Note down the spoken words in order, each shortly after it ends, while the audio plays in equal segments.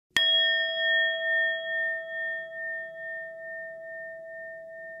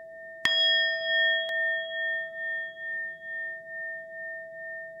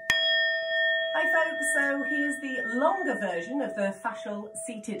so here's the longer version of the fascial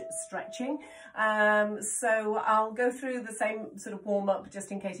seated stretching. So I'll go through the same sort of warm up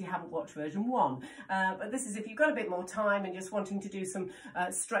just in case you haven't watched version 1. But this is if you've got a bit more time and just wanting to do some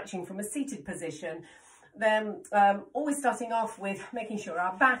stretching from a seated position. Then always starting off with making sure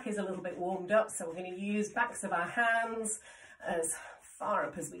our back is a little bit warmed up. So we're going to use backs of our hands as far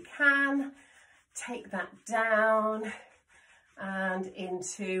up as we can. Take that down and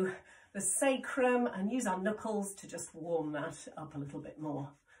into the sacrum and use our knuckles to just warm that up a little bit more.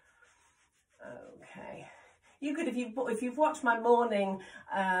 Okay. You could, if you've watched my morning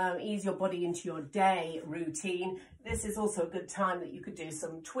ease your body into your day routine, this is also a good time that you could do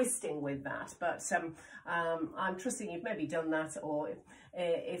some twisting with that. But I'm trusting you've maybe done that, or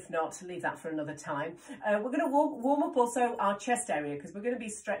if not, leave that for another time. We're going to warm up also our chest area because we're going to be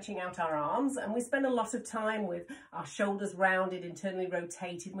stretching out our arms, and we spend a lot of time with our shoulders rounded, internally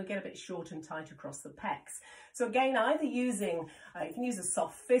rotated, and we get a bit short and tight across the pecs. So again, either using, you can use a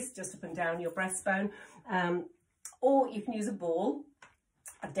soft fist just up and down your breastbone, or you can use a ball,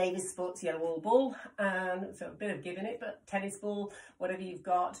 a Davis Sports yellow wall ball, and so a bit of give in it, but tennis ball, whatever you've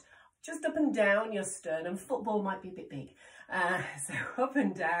got, just up and down your sternum. Football might be a bit big. So up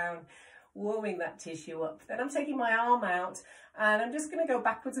and down, warming that tissue up. Then I'm taking my arm out and I'm just going to go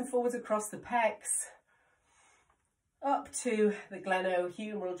backwards and forwards across the pecs, up to the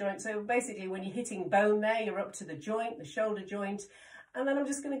glenohumeral joint. So basically when you're hitting bone there, you're up to the joint, the shoulder joint. And then I'm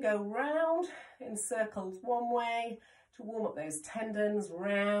just going to go round in circles one way to warm up those tendons,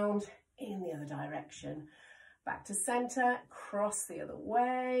 round in the other direction. Back to center, cross the other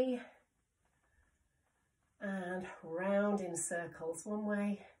way, and round in circles one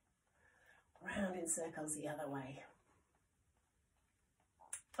way, round in circles the other way.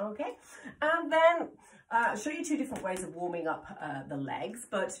 Okay, and then I'll show you 2 different ways of warming up the legs,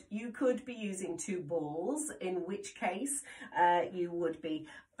 but you could be using 2 balls, in which case you would be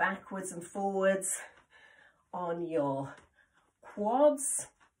backwards and forwards on your quads,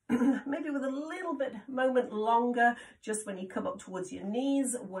 maybe with a little bit moment longer just when you come up towards your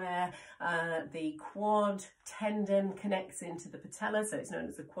knees, where the quad tendon connects into the patella, so it's known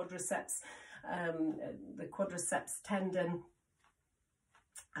as the quadriceps tendon,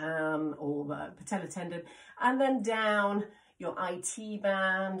 or the patella tendon, and then down your IT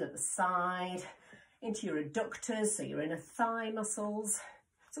band at the side into your adductors, so your inner thigh muscles.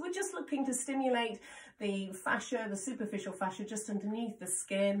 So we're just looking to stimulate the fascia, the superficial fascia just underneath the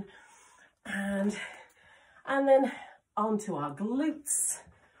skin, and then onto our glutes.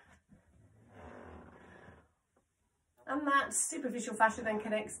 And that superficial fascia then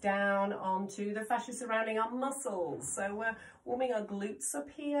connects down onto the fascia surrounding our muscles. So we're warming our glutes up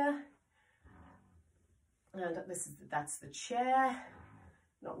here. And that's the chair,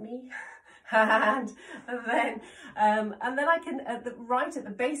 not me. and then I can, right at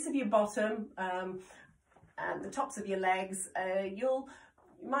the base of your bottom and the tops of your legs, you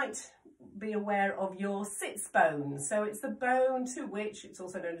might be aware of your sits bone. So it's the bone to which, it's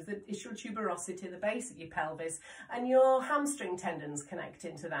also known as the ischial tuberosity, the base of your pelvis, and your hamstring tendons connect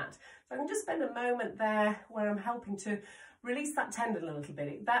into that. So I can just spend a moment there where I'm helping to release that tendon a little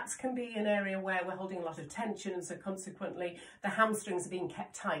bit. That can be an area where we're holding a lot of tension, and so consequently the hamstrings are being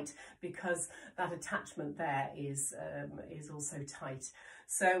kept tight because that attachment there is also tight.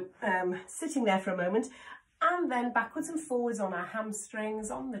 So sitting there for a moment, and then backwards and forwards on our hamstrings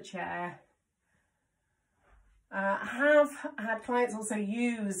on the chair. Have had clients also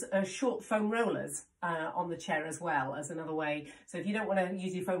use short foam rollers on the chair as well as another way. So if you don't want to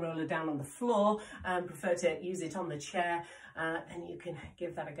use your foam roller down on the floor and prefer to use it on the chair, then you can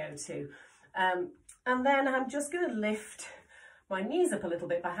give that a go too. And then I'm just going to lift my knees up a little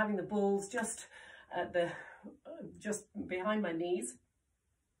bit by having the balls just behind my knees,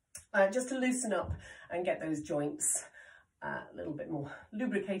 just to loosen up and get those joints a little bit more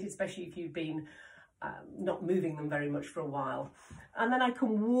lubricated, especially if you've been not moving them very much for a while. And then I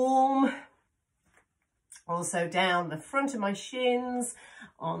can warm also down the front of my shins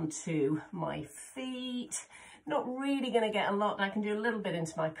onto my feet. Not really going to get a lot. I can do a little bit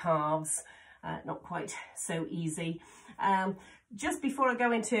into my calves, not quite so easy. Just before I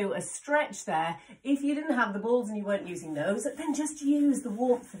go into a stretch there, if you didn't have the balls and you weren't using those, then just use the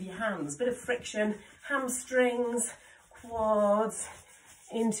warmth of your hands. Bit of friction, hamstrings, quads,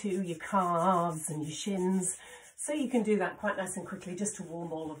 into your calves and your shins. So you can do that quite nice and quickly just to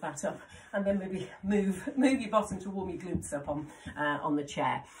warm all of that up, and then maybe move your bottom to warm your glutes up on the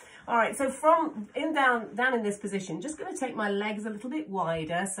chair. All right, so from down in this position, just going to take my legs a little bit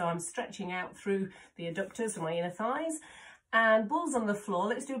wider, so I'm stretching out through the adductors and my inner thighs, And balls on the floor.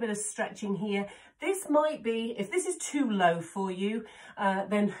 Let's do a bit of stretching here. This might be, if this is too low for you,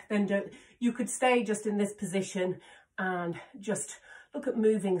 then don't. You could stay just in this position and just look at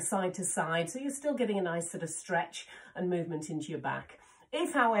moving side to side. So you're still getting a nice sort of stretch and movement into your back.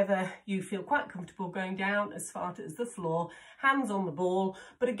 If, however, you feel quite comfortable going down as far as the floor, hands on the ball.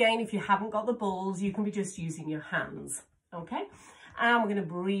 But again, if you haven't got the balls, you can be just using your hands. Okay. And we're going to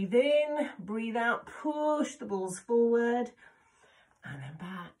breathe in, breathe out, push the balls forward, and then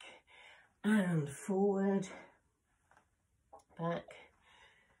back, and forward, back.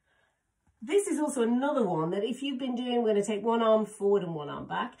 This is also another one that if you've been doing, we're going to take one arm forward and one arm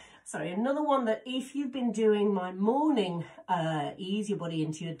back. Sorry, another one that if you've been doing my morning ease your body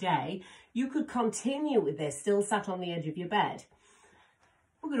into your day, you could continue with this, still sat on the edge of your bed.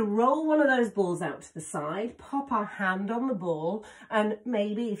 We're going to roll one of those balls out to the side, pop our hand on the ball, and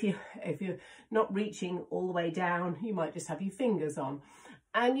maybe if you're not reaching all the way down, you might just have your fingers on.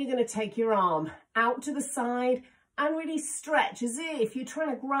 And you're going to take your arm out to the side and really stretch as if you're trying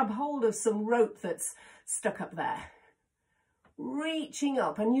to grab hold of some rope that's stuck up there. Reaching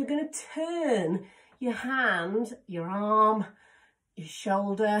up, and you're going to turn your hand, your arm, your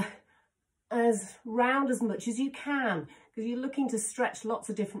shoulder as round as much as you can, because you're looking to stretch lots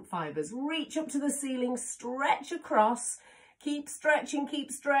of different fibers. Reach up to the ceiling, stretch across, keep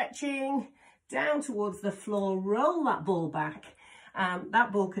stretching, down towards the floor, roll that ball back.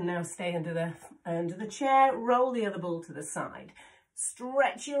 That ball can now stay under the chair, roll the other ball to the side.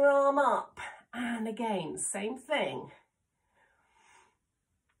 Stretch your arm up, and again, same thing.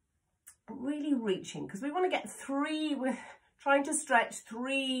 Really reaching, because we want to get we're trying to stretch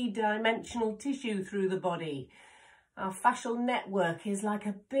three-dimensional tissue through the body. Our fascial network is like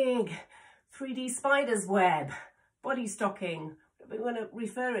a big 3D spider's web, body stocking, we want to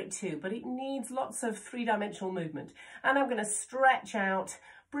refer it to, but it needs lots of three-dimensional movement. And I'm going to stretch out,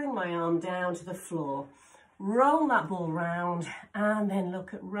 bring my arm down to the floor, roll that ball round, and then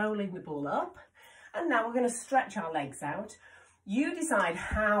look at rolling the ball up. And now we're going to stretch our legs out. You decide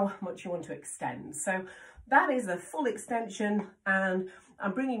how much you want to extend. So that is a full extension, and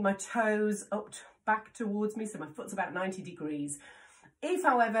I'm bringing my toes up back towards me, so my foot's about 90 degrees. If,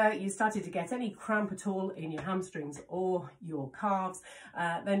 however, you started to get any cramp at all in your hamstrings or your calves,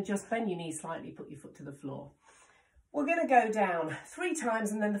 then just bend your knees slightly, put your foot to the floor. We're going to go down 3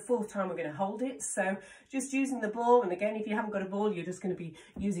 times, and then the 4th time we're going to hold it. So just using the ball, and again, if you haven't got a ball, you're just going to be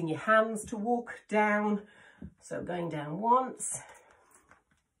using your hands to walk down. So going down once,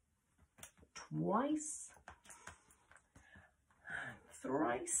 twice,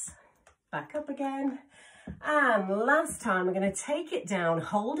 thrice, back up again. And last time we're going to take it down,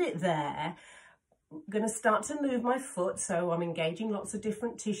 hold it there. I'm going to start to move my foot, so I'm engaging lots of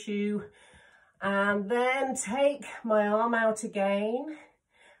different tissue. And then take my arm out again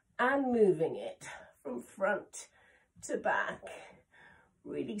and moving it from front to back.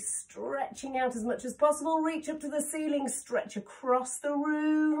 Really stretching out as much as possible. Reach up to the ceiling, stretch across the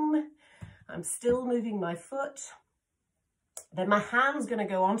room. I'm still moving my foot. Then my hand's going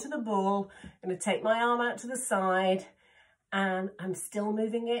to go onto the ball. I'm going to take my arm out to the side, and I'm still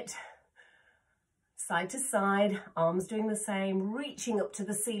moving it side to side. Arms doing the same, reaching up to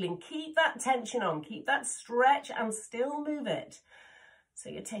the ceiling. Keep that tension on, keep that stretch, and still move it. So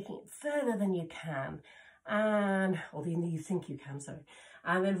you're taking it further than you can, or than you think you can, sorry.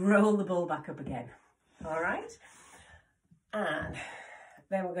 And then roll the ball back up again. All right. And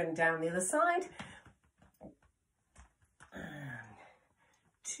then we're going down the other side. And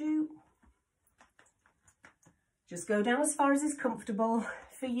 2. Just go down as far as is comfortable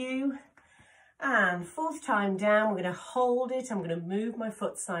for you. And 4th time down, we're going to hold it. I'm going to move my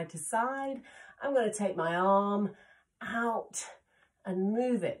foot side to side. I'm going to take my arm out and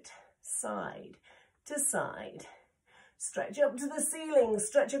move it side to side. Stretch up to the ceiling,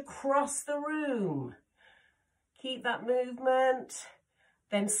 stretch across the room. Keep that movement.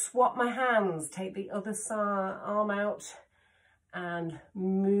 Then swap my hands, take the other arm out and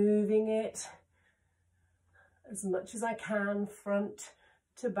moving it as much as I can, front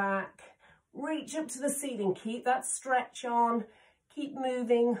to back. Reach up to the ceiling, keep that stretch on, keep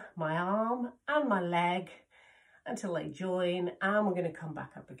moving my arm and my leg until they join, and we're going to come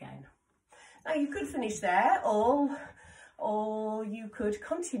back up again. Now you could finish there, or you could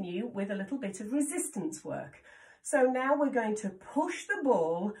continue with a little bit of resistance work. So now we're going to push the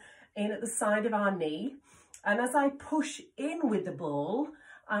ball in at the side of our knee, and as I push in with the ball,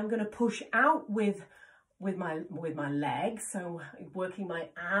 I'm going to push out with my leg, so working my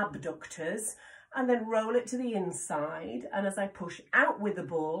abductors and then roll it to the inside. And as I push out with the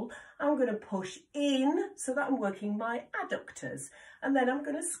ball, I'm going to push in so that I'm working my adductors. And then I'm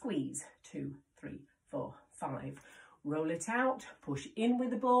going to squeeze 2, 3, 4, 5. Roll it out, push in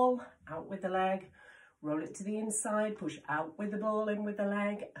with the ball, out with the leg. Roll it to the inside, push out with the ball, in with the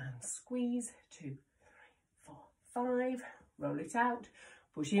leg, and squeeze 2, 3, 4, 5. Roll it out,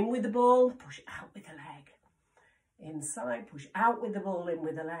 push in with the ball, push out with the leg. Inside, push out with the ball, in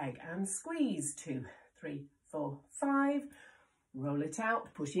with the leg, and squeeze 2, 3, 4, 5. Roll it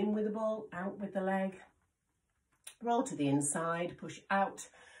out, push in with the ball, out with the leg. Roll to the inside, push out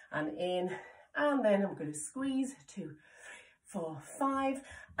and in, and then I'm going to squeeze 2, 3, 4, 5,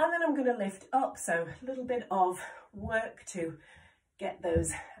 and then I'm going to lift up. So a little bit of work to get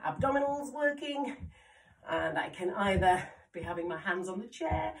those abdominals working, and I can either be having my hands on the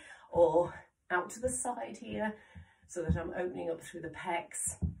chair or out to the side here, so that I'm opening up through the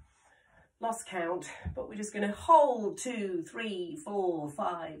pecs. Lost count, but we're just going to hold 2, 3, 4,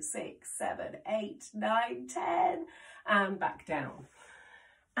 5, 6, 7, 8, 9, 10, and back down.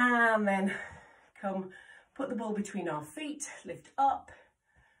 And then come, put the ball between our feet, lift up,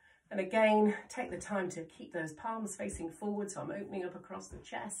 and again, take the time to keep those palms facing forward, so I'm opening up across the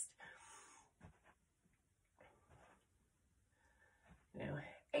chest. Now,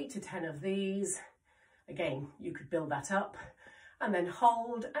 8 to 10 of these. Again, you could build that up and then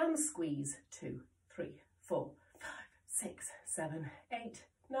hold and squeeze 2, 3, 4, 5, 6, 7, 8,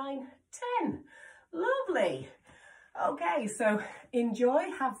 9, 10. Lovely. Okay, so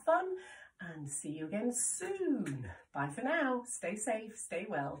enjoy, have fun, and see you again soon. Bye for now. Stay safe, stay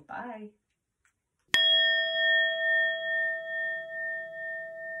well. Bye.